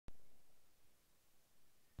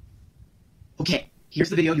Okay, here's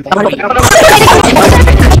the video you've all waited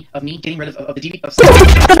of me getting rid of the DVD of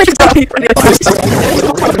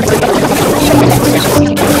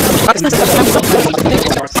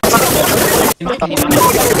in my opinion,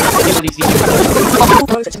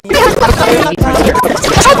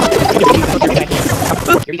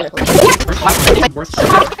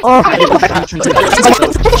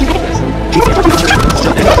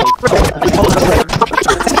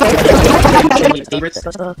 favorites.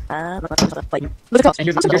 And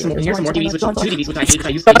here's some more DVDs, two DVDs which I hate, which I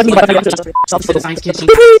used to the Science Kid.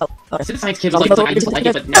 The Science Kid was like, I used to like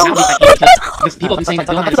it, but now I hate it because people have been saying that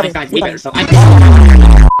Dylan had the Science Guy way better, so I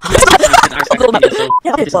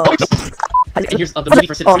respect it. And here's the movie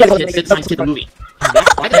for Sid the Science Kid, the movie.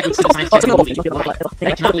 Why the heck would Sid the Science Kid the movie? Why? And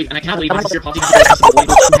I cannot believe my sincere apology who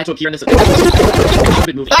had to appear in this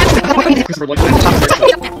stupid movie. Christopher Lloyd.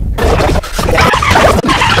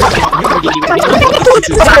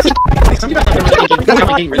 Some people are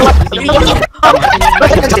getting rid of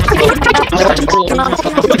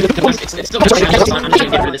it's still I'm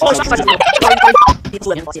getting rid of this. Here's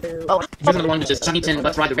another one, which is Chunnington,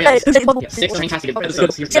 Let's Ride the Rails. Yeah, 6 fantastic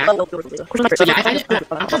episodes. Here's Jack. So yeah, I'm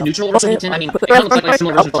kind of neutral over Chunnington. I mean, it kind of looks like a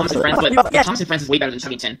similar version of Thomas and Friends, but Thomas and Friends is way better than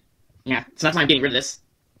Chunnington. Yeah, so that's why I'm getting rid of this.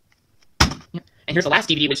 Yeah. And here's the last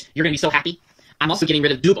DVD, which you're going to be so happy. I'm also getting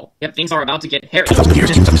rid of Dougal. Yep, things are about to get hairy.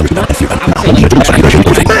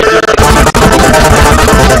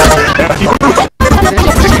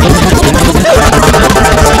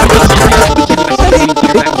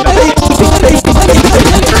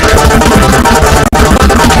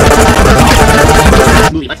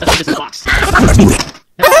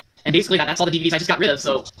 And basically that's all the DVDs I just got rid of,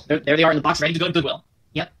 so there they are in the box ready to go to Goodwill.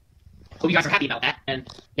 Yep. Hope you guys are happy about that, and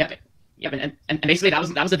yep, and basically that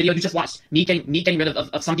was the video you just watched. Me getting rid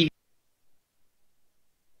of some DVDs.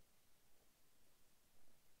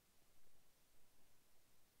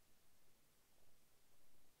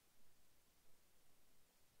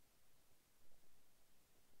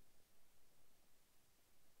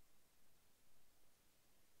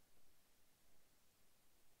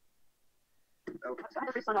 I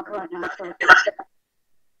have to sign up right now.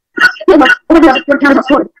 Oh my god, your camera's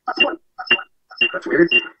on. That's weird.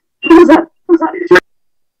 What was that? What was that?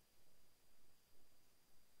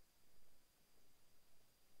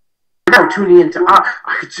 Now tuning into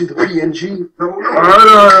I could see the PNG.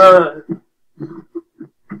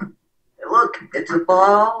 Hey, look, it's a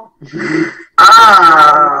ball.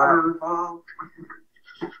 Ball.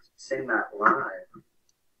 Saying that live.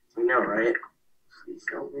 We know, right? Please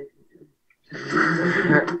don't make me do it.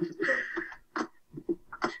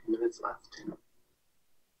 2 minutes left.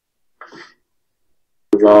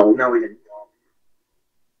 No, we didn't.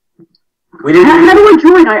 We didn't. How do I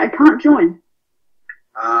join? I can't join.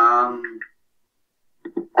 I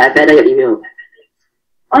better your email.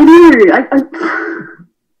 I know.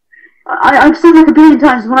 I've said like a billion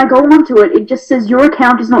times. When I go onto it, it just says your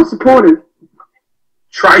account is not supported.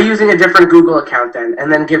 Try using a different Google account then,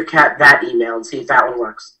 and then give Kat that email and see if that one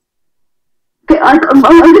works. Okay, I'm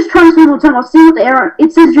just trying to see one more time. I'll see what the error.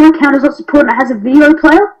 It says your account is not supported. And it has a video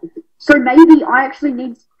player. So maybe I actually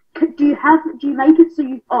need. Do you make it so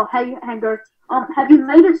you? Oh, hey, Hango. Have you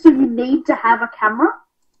made it so you need to have a camera?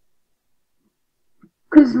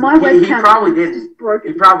 Because my webcam he probably didn't. Just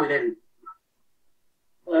broken. He probably didn't.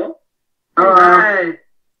 Hello? Hi.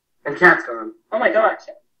 And Kat's gone. Oh my god.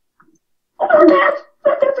 Oh, Kat!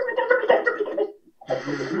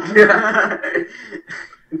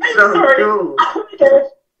 It's so sorry. cool. Oh my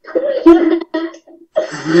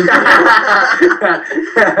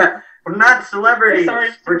god. We're not celebrities. Sorry.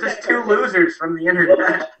 We're just two losers from the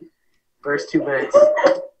internet. First 2 minutes.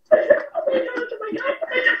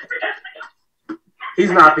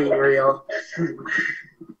 He's not being real.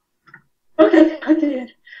 Okay, I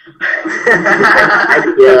did.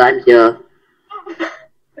 I'm here.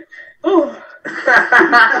 Oh.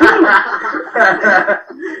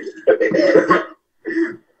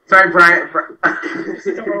 Sorry, Brian. Sorry.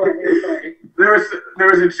 There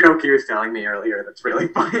was a joke he was telling me earlier that's really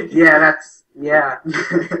funny. Yeah.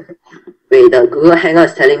 Wait, the Google Hangout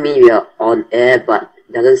is telling me we are on air, but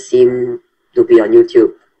doesn't seem to be on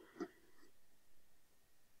YouTube.